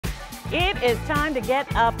It is time to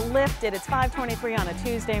get uplifted. It's 5:23 on a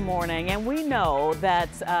Tuesday morning, and we know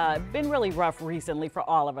that's been really rough recently for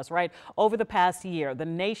all of us, right? Over the past year, the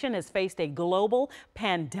nation has faced a global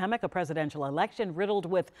pandemic, a presidential election riddled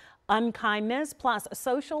with unkindness, plus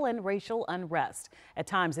social and racial unrest. At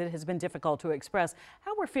times, it has been difficult to express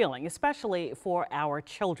how we're feeling, especially for our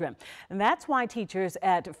children. And that's why teachers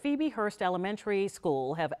at Phoebe Hearst Elementary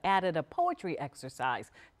School have added a poetry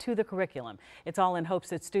exercise to the curriculum. It's all in hopes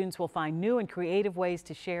that students will find new and creative ways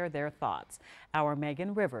to share their thoughts. Our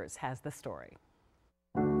Megan Rivers has the story.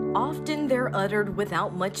 Often they're uttered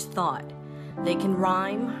without much thought. They can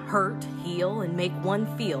rhyme, hurt, heal, and make one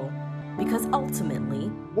feel, because ultimately,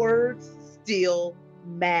 words still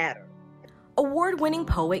matter. Award-winning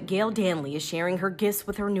poet Gail Danley is sharing her gifts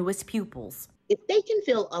with her newest pupils. If they can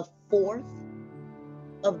feel a fourth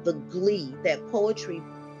of the glee that poetry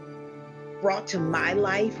brought to my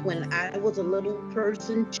life when I was a little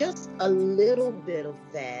person, just a little bit of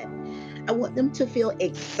that, I want them to feel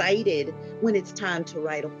excited when it's time to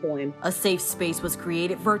write a poem. A safe space was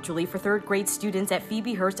created virtually for third grade students at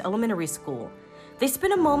Phoebe Hearst Elementary School. They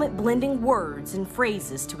spent a moment blending words and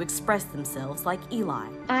phrases to express themselves like Eli.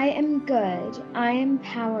 I am good. I am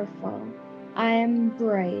powerful. I am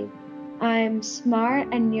brave. I am smart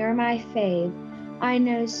and you're my fave. I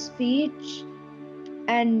know speech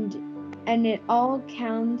and it all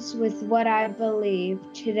counts with what I believe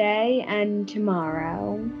today and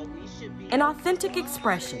tomorrow. An authentic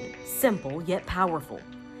expression, simple yet powerful.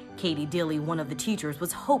 Katie Dilly, one of the teachers,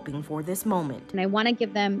 was hoping for this moment. And I want to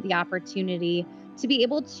give them the opportunity to be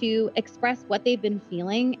able to express what they've been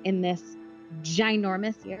feeling in this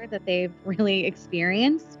ginormous year that they've really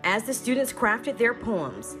experienced. As the students crafted their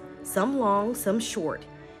poems, some long, some short,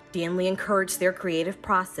 Danley encouraged their creative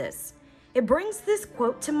process. It brings this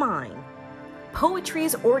quote to mind: "Poetry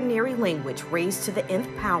is ordinary language raised to the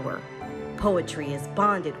nth power. Poetry is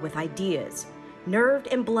bonded with ideas, nerved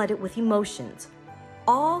and blooded with emotions,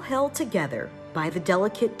 all held together by the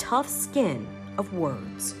delicate, tough skin of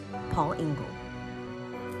words." Paul Engel.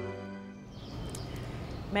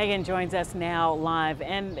 Megan joins us now live.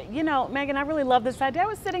 And you know, Megan, I really love this idea. I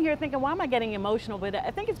was sitting here thinking, why am I getting emotional? But I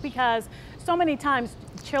think it's because so many times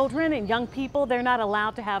children and young people, they're not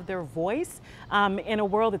allowed to have their voice in a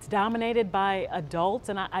world that's dominated by adults.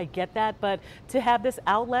 And I get that, but to have this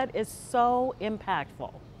outlet is so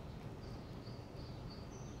impactful.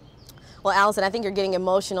 Well, Allison, I think you're getting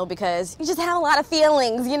emotional because you just have a lot of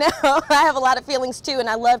feelings, you know. I have a lot of feelings too, and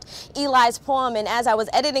I loved Eli's poem, and as I was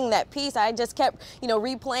editing that piece, I just kept,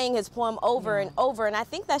 replaying his poem over and over, and I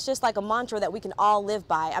think that's just like a mantra that we can all live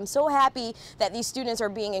by. I'm so happy that these students are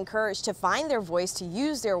being encouraged to find their voice, to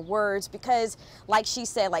use their words, because like she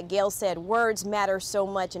said, like Gail said, words matter so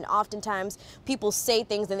much, and oftentimes people say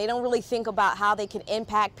things and they don't really think about how they can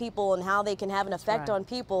impact people and how they can have an effect on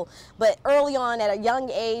people. But early on, at a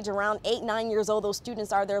young age, around 8-9 years old, those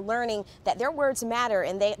students they're learning that their words matter,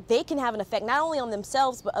 and they can have an effect not only on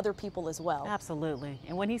themselves but other people as well. Absolutely.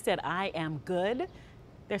 And when he said, "I am good,"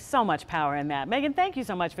 there's so much power in that. Megan, thank you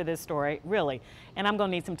so much for this story, really. And I'm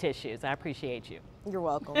going to need some tissues. I appreciate you. You're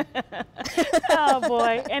welcome. Oh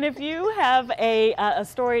boy. And if you have a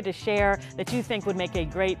story to share that you think would make a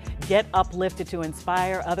great Get Uplifted to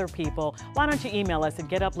inspire other people, why don't you email us at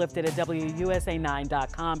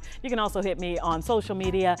getuplifted@wusa9.com. You can also hit me on social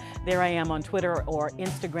media. There I am on Twitter or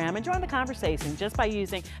Instagram, and join the conversation just by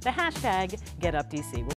using the hashtag GetUpDC.